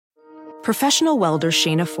Professional welder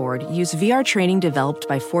Shayna Ford used VR training developed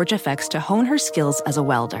by ForgeFX to hone her skills as a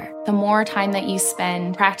welder. The more time that you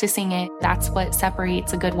spend practicing it, that's what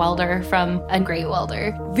separates a good welder from a great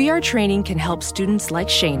welder. VR training can help students like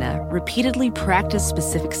Shayna repeatedly practice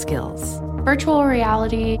specific skills. Virtual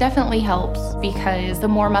reality definitely helps because the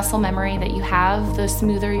more muscle memory that you have, the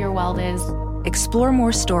smoother your weld is. Explore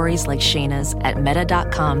more stories like Shayna's at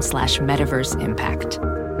meta.com/metaverseimpact.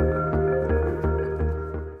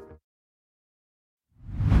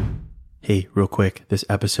 Hey, real quick, this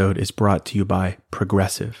episode is brought to you by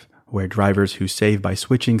Progressive, where drivers who save by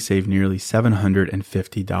switching save nearly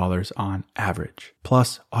 $750 on average.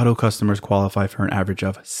 Plus, auto customers qualify for an average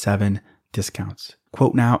of 7 discounts.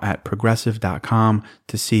 Quote now at progressive.com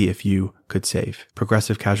to see if you could save.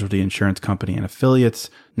 Progressive Casualty Insurance Company and Affiliates.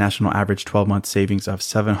 National average 12-month savings of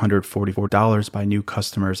 $744 by new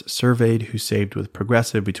customers surveyed who saved with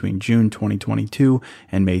Progressive between June 2022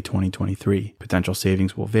 and May 2023. Potential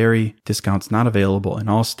savings will vary. Discounts not available in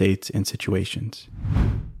all states and situations.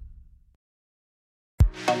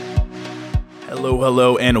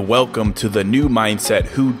 Hello, and welcome to the New Mindset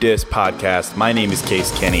Who Dis podcast. My name is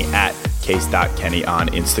Case Kenny at Case.Kenny on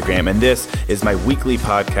Instagram, and this is my weekly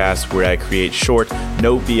podcast where I create short,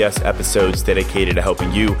 no BS episodes dedicated to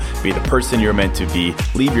helping you be the person you're meant to be,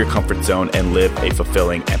 leave your comfort zone, and live a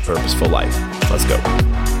fulfilling and purposeful life. Let's go.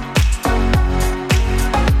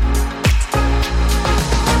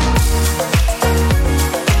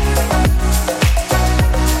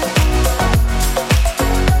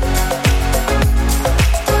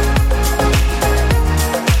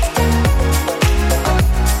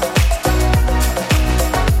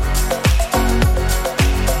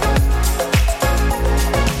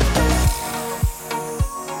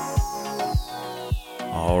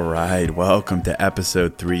 Welcome to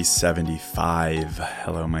episode 375.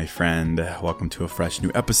 Hello, my friend. Welcome to a fresh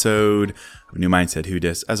new episode of New Mindset Who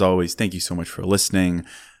Dis. As always, thank you so much for listening.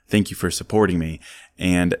 Thank you for supporting me.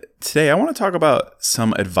 And today I want to talk about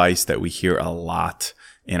some advice that we hear a lot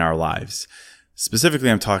in our lives. Specifically,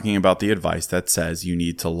 I'm talking about the advice that says you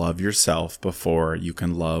need to love yourself before you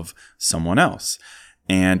can love someone else.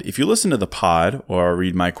 And if you listen to the pod or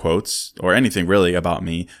read my quotes or anything really about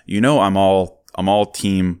me, you know I'm all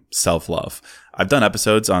team self-love. I've done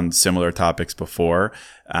episodes on similar topics before,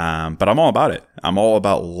 but I'm all about it. I'm all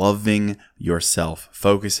about loving yourself,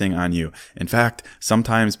 focusing on you. In fact,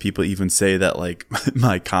 sometimes people even say that like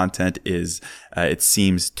my content is, it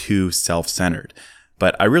seems too self-centered,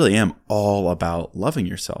 but I really am all about loving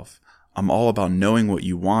yourself. I'm all about knowing what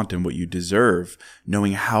you want and what you deserve,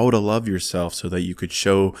 knowing how to love yourself so that you could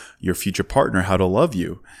show your future partner how to love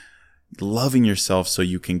you. Loving yourself so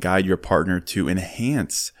you can guide your partner to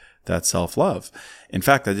enhance that self-love. In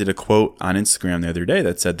fact, I did a quote on Instagram the other day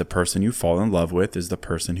that said the person you fall in love with is the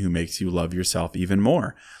person who makes you love yourself even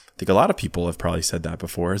more. I think a lot of people have probably said that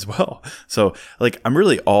before as well. So I'm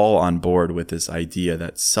really all on board with this idea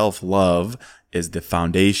that self-love is the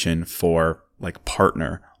foundation for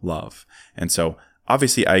partner love. And so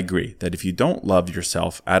obviously I agree that if you don't love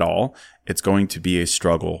yourself at all, it's going to be a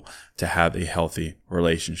struggle to have a healthy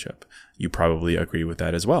relationship. You probably agree with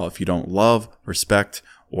that as well. If you don't love, respect,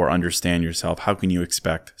 or understand yourself, how can you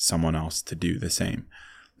expect someone else to do the same?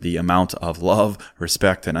 The amount of love,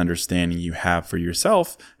 respect, and understanding you have for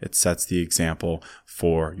yourself, it sets the example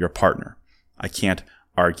for your partner. I can't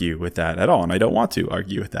argue with that at all, and I don't want to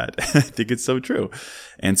argue with that. I think it's so true.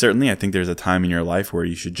 And certainly, I think there's a time in your life where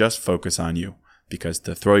you should just focus on you, because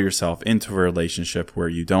to throw yourself into a relationship where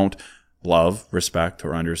you don't love, respect,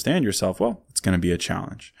 or understand yourself, well, it's going to be a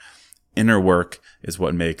challenge. Inner work is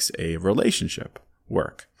what makes a relationship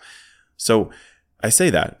work. So I say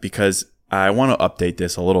that because I want to update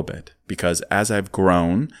this a little bit, because as I've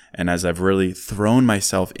grown and as I've really thrown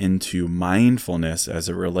myself into mindfulness as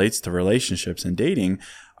it relates to relationships and dating,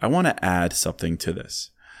 I want to add something to this.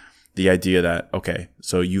 The idea that, okay,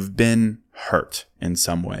 so you've been hurt in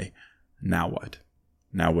some way. Now what?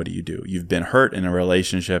 Now what do? You've been hurt in a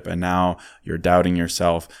relationship and now you're doubting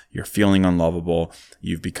yourself. You're feeling unlovable.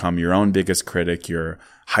 You've become your own biggest critic. You're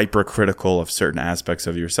hypercritical of certain aspects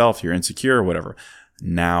of yourself. You're insecure, whatever.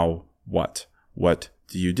 Now what? What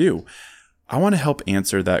do? I want to help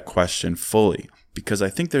answer that question fully, because I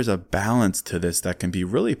think there's a balance to this that can be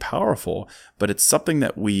really powerful, but it's something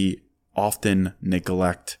that we often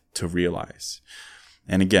neglect to realize.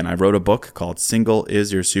 And again, I wrote a book called Single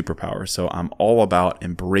is Your Superpower. So I'm all about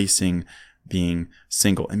embracing being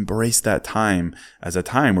single. Embrace that time as a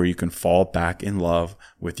time where you can fall back in love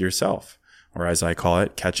with yourself, or as I call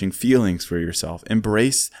it, catching feelings for yourself.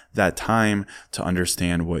 Embrace that time to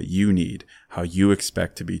understand what you need, how you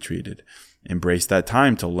expect to be treated. Embrace that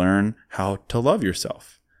time to learn how to love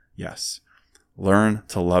yourself. Yes. Learn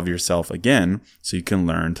to love yourself again so you can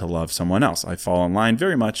learn to love someone else. I fall in line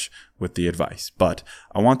very much with the advice, but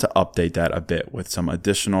I want to update that a bit with some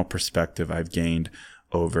additional perspective I've gained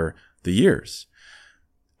over the years.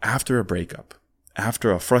 After a breakup,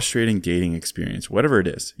 after a frustrating dating experience, whatever it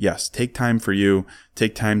is, yes, take time for you,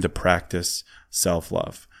 take time to practice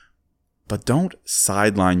self-love. But don't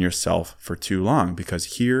sideline yourself for too long,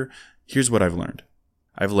 because here's what I've learned.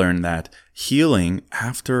 I've learned that healing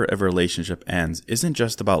after a relationship ends isn't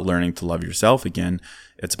just about learning to love yourself again.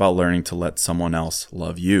 It's about learning to let someone else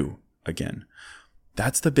love you again.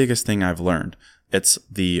 That's the biggest thing I've learned. It's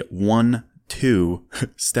the 1-2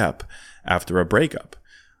 step after a breakup.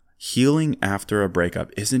 Healing after a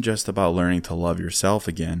breakup isn't just about learning to love yourself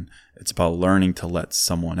again. It's about learning to let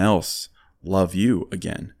someone else love you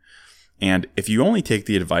again. And if you only take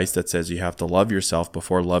the advice that says you have to love yourself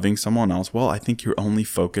before loving someone else, well, I think you're only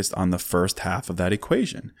focused on the first half of that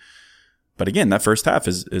equation. But again, that first half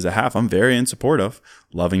is a half I'm very in support of.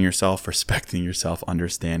 Loving yourself, respecting yourself,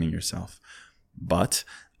 understanding yourself. But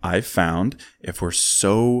I've found if we're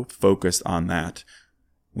so focused on that,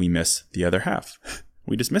 we miss the other half.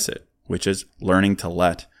 We dismiss it, which is learning to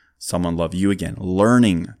let someone love you again.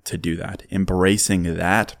 Learning to do that, embracing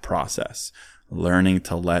that process. Learning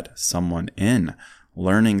to let someone in,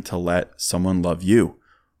 learning to let someone love you.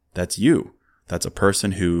 That's you. That's a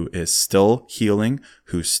person who is still healing,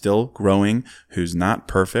 who's still growing, who's not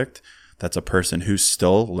perfect. That's a person who's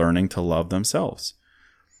still learning to love themselves.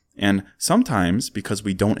 And sometimes because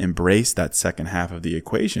we don't embrace that second half of the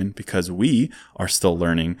equation, because we are still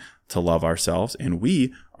learning to love ourselves and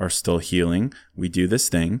we are still healing, we do this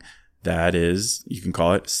thing that is, you can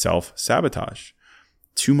call it self-sabotage.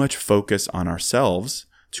 Too much focus on ourselves,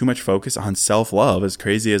 too much focus on self-love, as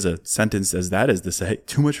crazy as a sentence as that is to say,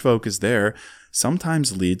 too much focus there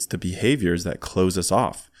sometimes leads to behaviors that close us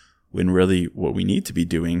off, when really what we need to be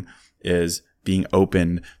doing is being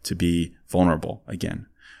open to be vulnerable again.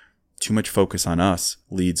 Too much focus on us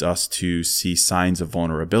leads us to see signs of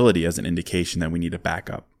vulnerability as an indication that we need to back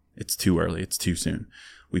up. It's too early. It's too soon.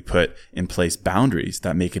 We put in place boundaries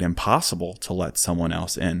that make it impossible to let someone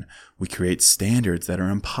else in. We create standards that are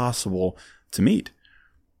impossible to meet.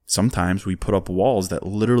 Sometimes we put up walls that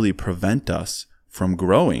literally prevent us from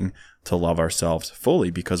growing to love ourselves fully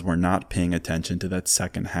because we're not paying attention to that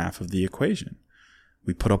second half of the equation.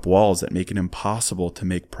 We put up walls that make it impossible to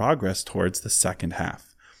make progress towards the second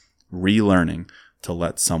half, relearning to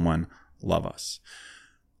let someone love us.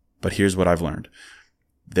 But here's what I've learned.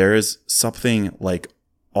 There is something like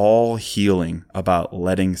all healing about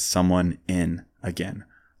letting someone in again,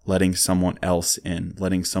 letting someone else in,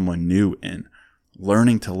 letting someone new in,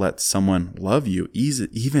 learning to let someone love you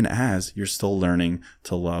even as you're still learning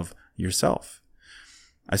to love yourself.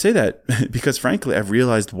 I say that because frankly, I've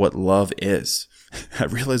realized what love is.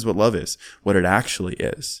 I've realized what love is, what it actually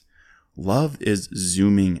is. Love is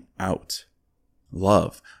zooming out.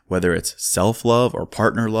 Love, whether it's self-love or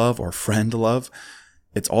partner love or friend love,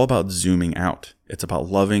 it's all about zooming out. It's about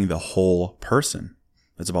loving the whole person.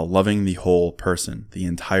 It's about loving the whole person, the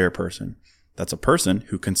entire person. That's a person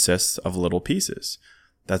who consists of little pieces.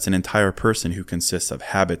 That's an entire person who consists of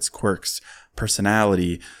habits, quirks,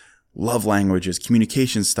 personality, love languages,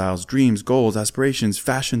 communication styles, dreams, goals, aspirations,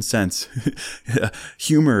 fashion sense,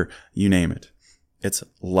 humor, you name it. It's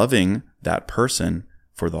loving that person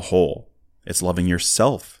for the whole. It's loving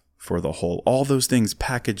yourself for the whole. All those things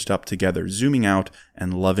packaged up together, zooming out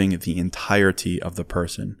and loving the entirety of the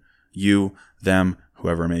person. You, them,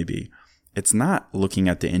 whoever it may be. It's not looking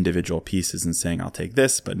at the individual pieces and saying, I'll take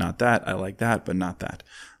this, but not that. I like that, but not that.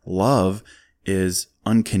 Love is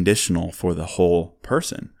unconditional for the whole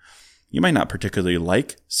person. You might not particularly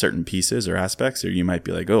like certain pieces or aspects, or you might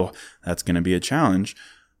be like, oh, that's going to be a challenge.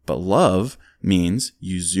 But love means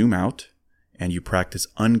you zoom out and you practice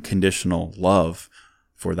unconditional love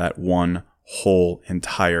for that one whole,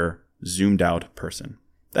 entire, zoomed out person.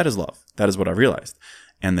 That is love. That is what I've realized.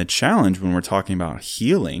 And the challenge when we're talking about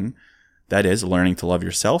healing, that is learning to love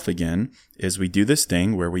yourself again, is we do this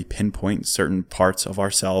thing where we pinpoint certain parts of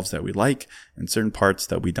ourselves that we like and certain parts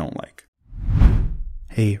that we don't like.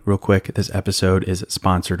 Hey, real quick, this episode is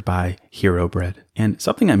sponsored by Hero Bread. And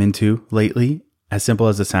something I'm into lately, as simple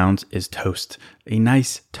as it sounds, is toast. A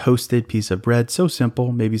nice toasted piece of bread, so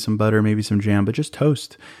simple, maybe some butter, maybe some jam, but just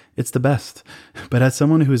toast. It's the best. But as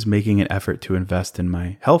someone who is making an effort to invest in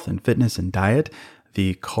my health and fitness and diet,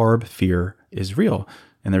 the carb fear is real.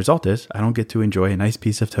 And the result is I don't get to enjoy a nice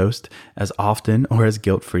piece of toast as often or as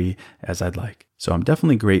guilt-free as I'd like. So I'm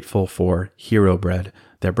definitely grateful for Hero Bread.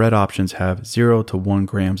 Their bread options have 0 to 1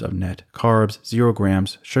 grams of net carbs, 0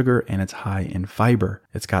 grams sugar, and it's high in fiber.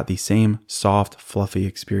 It's got the same soft, fluffy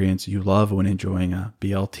experience you love when enjoying a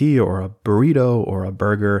BLT or a burrito or a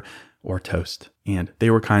burger or toast. And they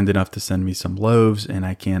were kind enough to send me some loaves, and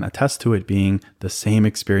I can attest to it being the same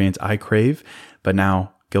experience I crave, but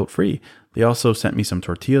now guilt-free. They also sent me some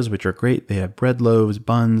tortillas, which are great. They have bread loaves,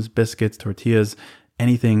 buns, biscuits, tortillas,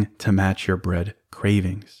 anything to match your bread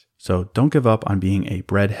cravings. So don't give up on being a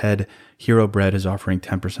breadhead. Hero Bread is offering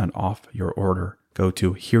 10% off your order. Go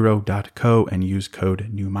to hero.co and use code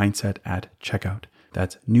NEWMINDSET at checkout.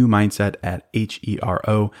 That's NEWMINDSET at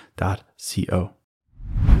hero.co.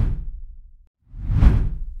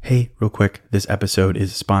 Hey, real quick, this episode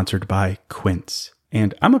is sponsored by Quince.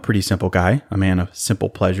 And I'm a pretty simple guy, a man of simple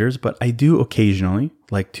pleasures, but I do occasionally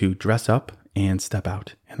like to dress up and step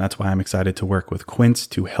out. And that's why I'm excited to work with Quince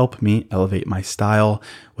to help me elevate my style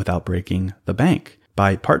without breaking the bank.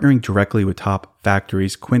 By partnering directly with top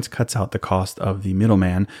factories, Quince cuts out the cost of the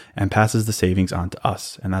middleman and passes the savings on to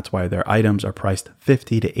us. And that's why their items are priced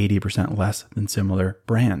 50 to 80% less than similar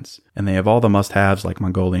brands. And they have all the must-haves like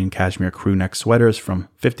Mongolian cashmere crew neck sweaters from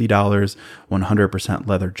 $50, 100%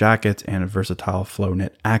 leather jackets, and versatile flow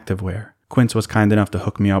knit activewear. Quince was kind enough to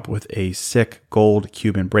hook me up with a sick gold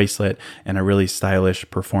Cuban bracelet and a really stylish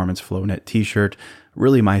performance flow knit t-shirt.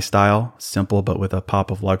 Really my style, simple but with a pop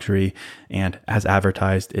of luxury, and as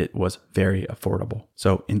advertised, it was very affordable.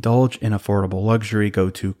 So indulge in affordable luxury. Go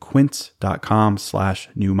to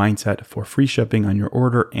quince.com/newmindset for free shipping on your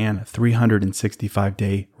order and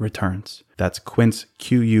 365-day returns. That's Quince,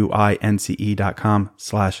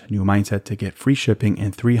 QUINCE.com/newmindset to get free shipping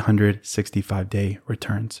and 365-day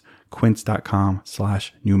returns.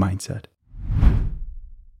 Quince.com/newmindset.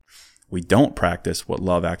 We don't practice what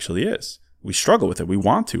love actually is. We struggle with it. We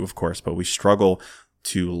want to, of course, but we struggle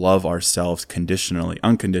to love ourselves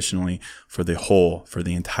unconditionally for the whole, for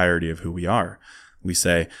the entirety of who we are. We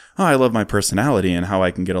say, oh, I love my personality and how I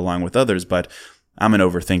can get along with others, but I'm an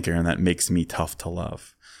overthinker and that makes me tough to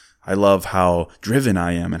love. I love how driven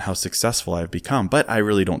I am and how successful I've become, but I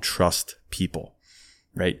really don't trust people,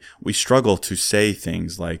 right? We struggle to say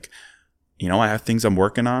things like, I have things I'm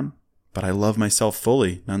working on, but I love myself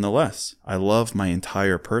fully nonetheless. I love my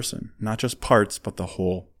entire person, not just parts, but the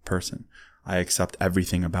whole person. I accept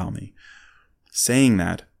everything about me. Saying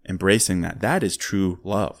that, embracing that, that is true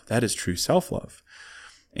love. That is true self-love.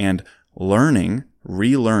 And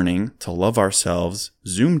relearning to love ourselves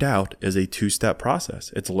zoomed out is a 2-step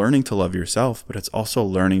process. It's learning to love yourself, but it's also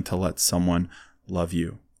learning to let someone love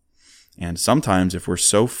you. And sometimes if we're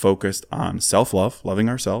so focused on self-love, loving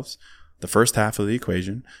ourselves, the first half of the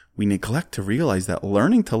equation, we neglect to realize that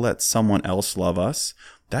learning to let someone else love us,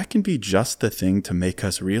 that can be just the thing to make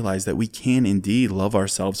us realize that we can indeed love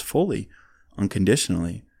ourselves fully,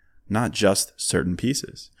 unconditionally, not just certain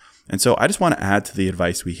pieces. And so I just want to add to the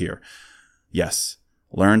advice we hear. Yes,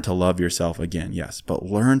 learn to love yourself again, yes, but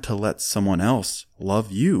learn to let someone else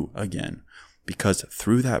love you again, because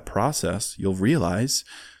through that process, you'll realize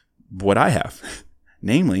what I have.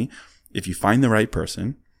 Namely, if you find the right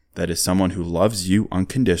person, that is someone who loves you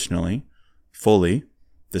unconditionally, fully,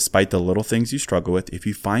 despite the little things you struggle with. If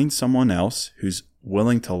you find someone else who's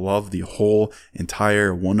willing to love the whole,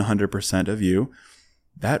 entire 100% of you,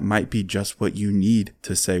 that might be just what you need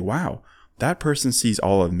to say, wow, that person sees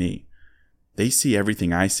all of me. They see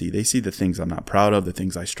everything I see. They see the things I'm not proud of, the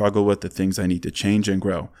things I struggle with, the things I need to change and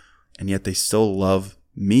grow. And yet they still love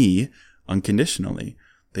me unconditionally.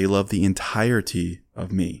 They love the entirety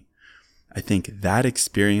of me. I think that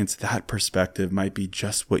experience, that perspective might be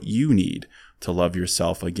just what you need to love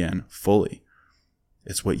yourself again fully.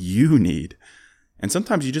 It's what you need. And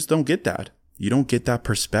sometimes you just don't get that. You don't get that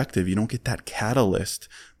perspective. You don't get that catalyst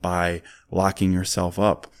by locking yourself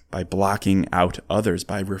up, by blocking out others,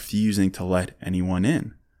 by refusing to let anyone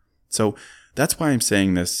in. So that's why I'm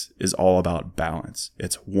saying this is all about balance.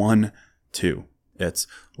 It's 1-2. It's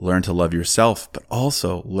learn to love yourself, but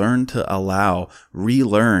also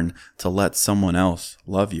relearn to let someone else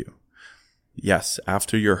love you. Yes,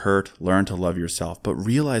 after you're hurt, learn to love yourself, but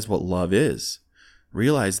realize what love is.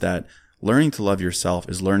 Realize that learning to love yourself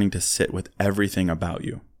is learning to sit with everything about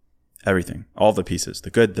you. Everything, all the pieces,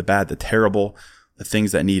 the good, the bad, the terrible, the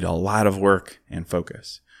things that need a lot of work and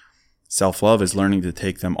focus. Self-love is learning to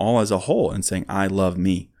take them all as a whole and saying, I love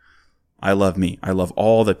me. I love me. I love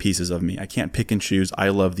all the pieces of me. I can't pick and choose. I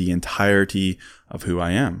love the entirety of who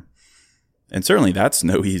I am. And certainly that's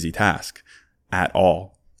no easy task at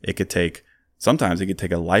all. Sometimes it could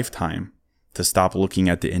take a lifetime to stop looking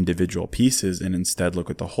at the individual pieces and instead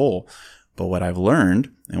look at the whole. But what I've learned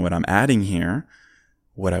and what I'm adding here,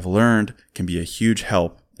 what I've learned can be a huge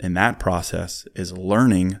help in that process is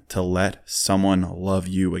learning to let someone love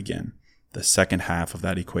you again. The second half of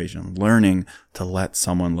that equation, learning to let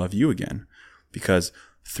someone love you again. Because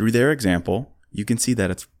through their example, you can see that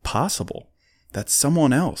it's possible that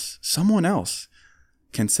someone else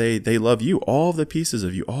can say they love you, all of the pieces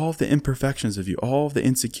of you, all of the imperfections of you, all of the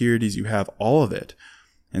insecurities you have, all of it.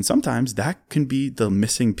 And sometimes that can be the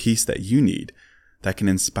missing piece that you need, that can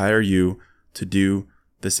inspire you to do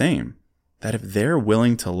the same. That if they're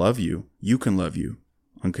willing to love you, you can love you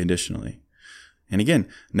unconditionally. And again,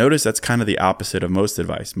 notice that's kind of the opposite of most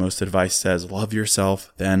advice. Most advice says, love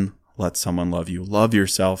yourself, then let someone love you. Love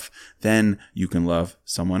yourself, then you can love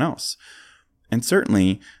someone else. And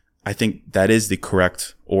certainly, I think that is the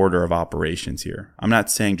correct order of operations here. I'm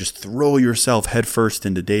not saying just throw yourself headfirst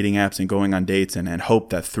into dating apps and going on dates and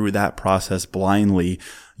hope that through that process blindly,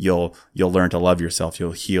 you'll learn to love yourself.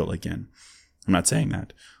 You'll heal again. I'm not saying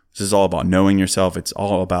that. This is all about knowing yourself. It's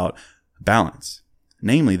all about balance.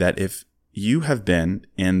 Namely, that if you have been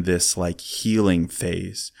in this like healing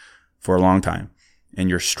phase for a long time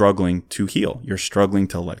and you're struggling to heal, you're struggling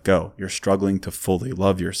to let go, you're struggling to fully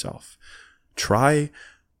love yourself, try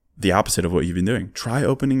the opposite of what you've been doing. Try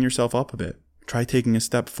opening yourself up a bit. Try taking a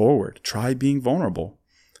step forward. Try being vulnerable.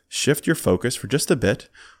 Shift your focus for just a bit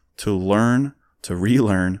to learn, to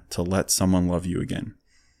relearn, to let someone love you again.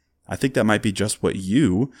 I think that might be just what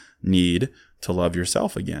you need to love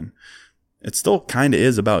yourself again. It still kind of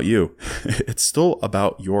is about you. It's still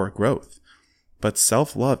about your growth. But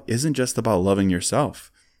self-love isn't just about loving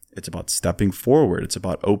yourself. It's about stepping forward. It's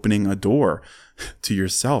about opening a door to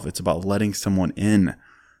yourself. It's about letting someone in.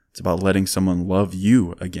 It's about letting someone love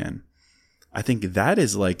you again. I think that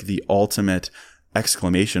is like the ultimate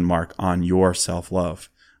exclamation mark on your self-love.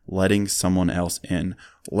 Letting someone else in.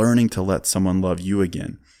 Learning to let someone love you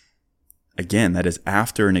again. Again, that is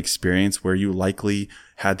after an experience where you likely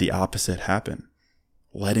had the opposite happen.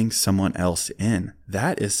 Letting someone else in.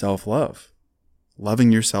 That is self-love.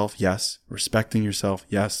 Loving yourself, yes. Respecting yourself,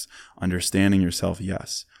 yes. Understanding yourself,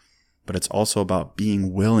 yes. But it's also about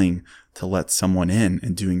being willing to let someone in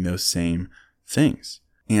and doing those same things.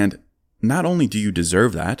 And not only do you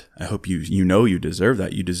deserve that, I hope you know you deserve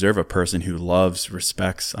that. You deserve a person who loves,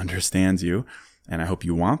 respects, understands you. And I hope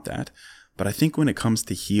you want that. But I think when it comes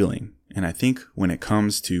to healing, and I think when it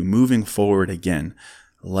comes to moving forward again,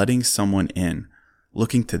 letting someone in,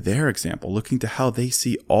 looking to their example, looking to how they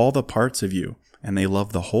see all the parts of you and they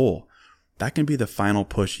love the whole, that can be the final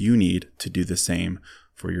push you need to do the same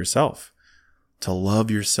for yourself. To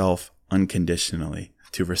love yourself unconditionally,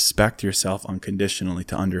 to respect yourself unconditionally,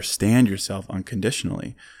 to understand yourself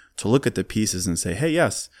unconditionally, to look at the pieces and say, hey,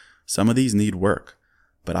 yes, some of these need work,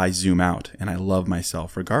 but I zoom out and I love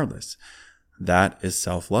myself regardless. That is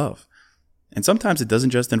self-love. And sometimes it doesn't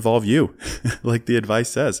just involve you, like the advice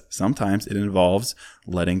says. Sometimes it involves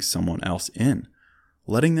letting someone else in.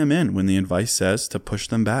 Letting them in when the advice says to push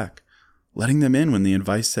them back. Letting them in when the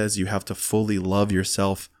advice says you have to fully love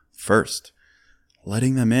yourself first.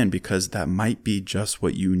 Letting them in because that might be just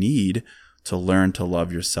what you need to learn to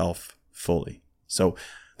love yourself fully. So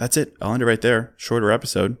that's it. I'll end it right there. Shorter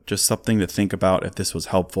episode, just something to think about. If this was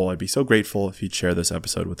helpful, I'd be so grateful if you'd share this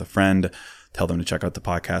episode with a friend. Tell them to check out the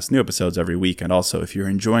podcast, new episodes every week. And also, if you're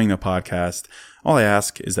enjoying the podcast, all I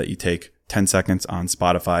ask is that you take 10 seconds on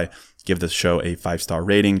Spotify, give the show a 5-star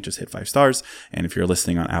rating, just hit 5 stars. And if you're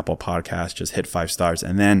listening on Apple Podcasts, just hit 5 stars.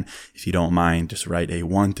 And then if you don't mind, just write a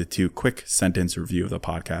 1 to 2 quick sentence review of the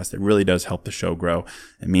podcast. It really does help the show grow.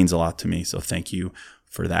 It means a lot to me. So thank you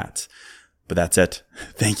for that. But that's it.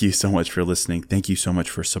 Thank you so much for listening. Thank you so much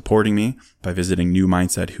for supporting me by visiting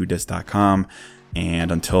newmindsetwhodis.com.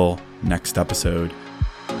 And until next episode,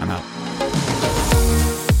 I'm out.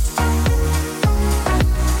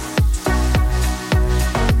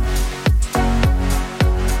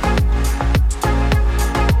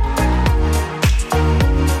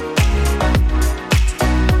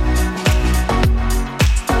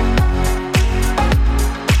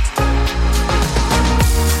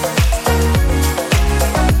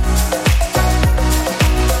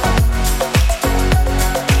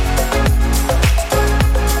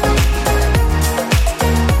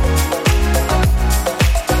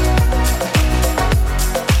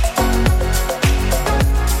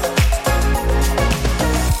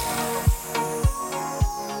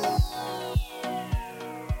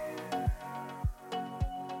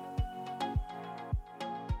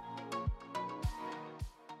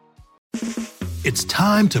 It's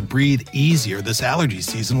time to breathe easier this allergy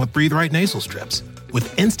season with Breathe Right nasal strips.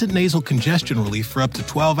 With instant nasal congestion relief for up to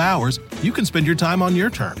 12 hours, you can spend your time on your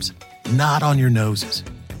terms, not on your noses.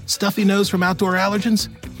 Stuffy nose from outdoor allergens?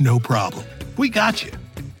 No problem. We got you.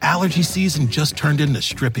 Allergy season just turned into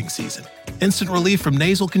stripping season. Instant relief from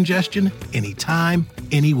nasal congestion anytime,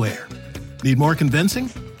 anywhere. Need more convincing?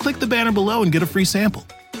 Click the banner below and get a free sample.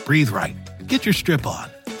 Breathe right. Get your strip on.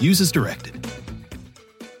 Use as directed.